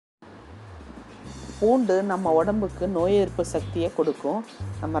பூண்டு நம்ம உடம்புக்கு நோய் எதிர்ப்பு சக்தியை கொடுக்கும்,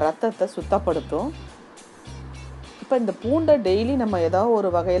 நம்ம ரத்தத்தை சுத்தப்படுத்தும். இப்போ இந்த பூண்டை டெய்லி நம்ம ஏதாவது ஒரு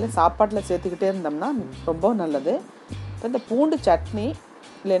வகையில் சாப்பாட்டில் சேர்த்துக்கிட்டே இருந்தோம்னா ரொம்ப நல்லது. இப்போ இந்த பூண்டு சட்னி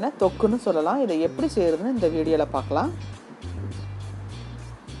இல்லைன்னா தொக்குன்னு சொல்லலாம். இதை எப்படி செய்யறதுன்னு இந்த வீடியோவில் பார்க்கலாம்.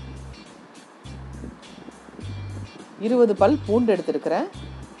 இருபது பல் பூண்டு எடுத்துருக்கிறேன்,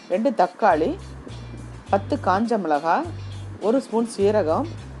 2 தக்காளி, 10 காஞ்ச மிளகாய், 1 ஸ்பூன் சீரகம்,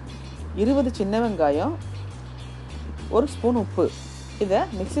 20 சின்ன வெங்காயம், 1 ஸ்பூன் உப்பு. இதை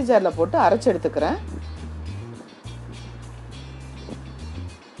மிக்ஸி ஜாரில் போட்டு அரைச்சி எடுத்துக்கிறேன்.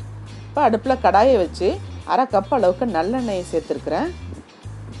 இப்போ அடுப்பில் கடாயை வச்சு 1/2 கப் அளவுக்கு நல்லெண்ணெயை சேர்த்துருக்கிறேன்.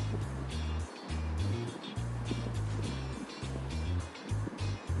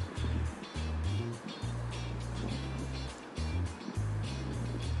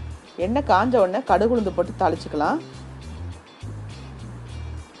 எண்ணெய் காஞ்ச உடனே கடுகு உளுந்து போட்டு தாளிச்சுக்கலாம்.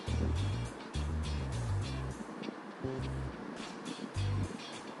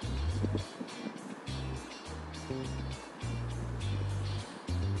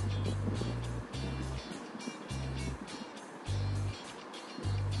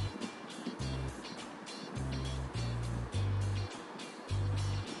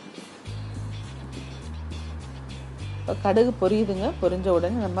 கடுகு பொரியுதுங்க. பொரிஞ்ச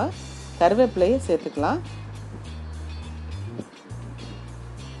உடனே நம்ம கருவேப்பிலையை சேர்த்துக்கலாம்.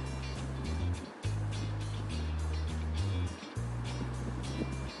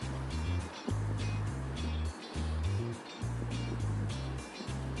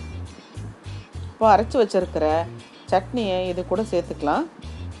 இப்போ அரைச்சி வச்சிருக்கிற சட்னியை இது கூட சேர்த்துக்கலாம்.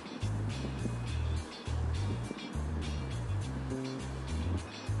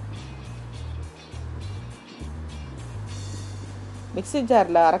 மிக்ஸி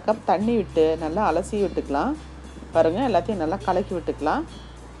ஜாரில் 1/2 கப் தண்ணி விட்டு நல்லா அலசி விட்டுக்கலாம். பாருங்கள், எல்லாத்தையும் நல்லா கலக்கி விட்டுக்கலாம்.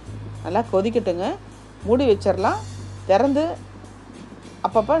 நல்லா கொதிக்கட்டுங்க. மூடி வச்சிடலாம். திறந்து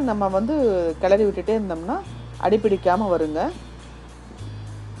அப்பப்போ நம்ம கிளறி விட்டுட்டே இருந்தோம்னா அடிப்பிடிக்காமல் வருங்க.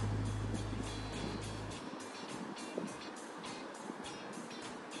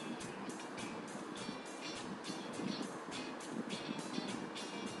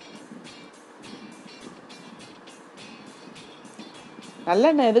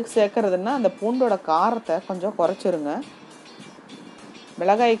 நல்லெண்ணெய் எதுக்கு சேர்க்கறதுன்னா அந்த பூண்டோட காரத்தை கொஞ்சம் குறைச்சிருங்க.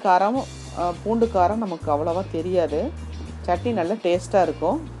 மிளகாய் காரம் பூண்டு காரம் நமக்கு அவ்வளோவா தெரியாது. சட்னி நல்ல டேஸ்ட்டாக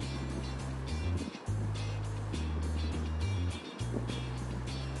இருக்கும்.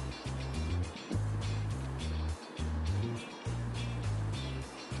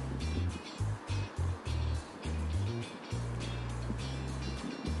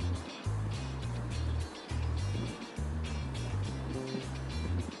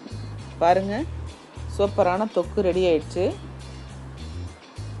 பாருங்க, சூப்பரான தொக்கு ரெடி ஆயிடுச்சு.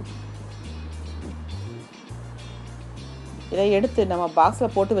 இதை எடுத்து நம்ம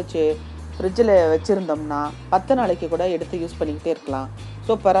பாக்ஸில் போட்டு வச்சு ஃப்ரிட்ஜில் வச்சுருந்தோம்னா 10 நாளைக்கு கூட எடுத்து யூஸ் பண்ணிக்கிட்டே இருக்கலாம்.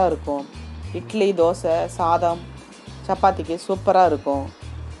 சூப்பராக இருக்கும். இட்லி, தோசை, சாதம், சப்பாத்திக்கு சூப்பராக இருக்கும்.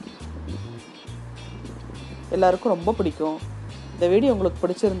 எல்லாருக்கும் ரொம்ப பிடிக்கும். இந்த வீடியோ உங்களுக்கு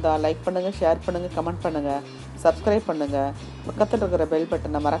பிடிச்சிருந்தா லைக் பண்ணுங்கள், ஷேர் பண்ணுங்கள், கமெண்ட் பண்ணுங்கள், சப்ஸ்கிரைப் பண்ணுங்கள். பக்கத்தில் இருக்கிற பெல்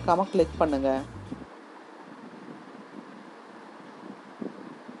பட்டனை மறக்காமல் கிளிக் பண்ணுங்கள்.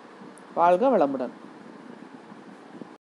 வாழ்க வளமுடன்.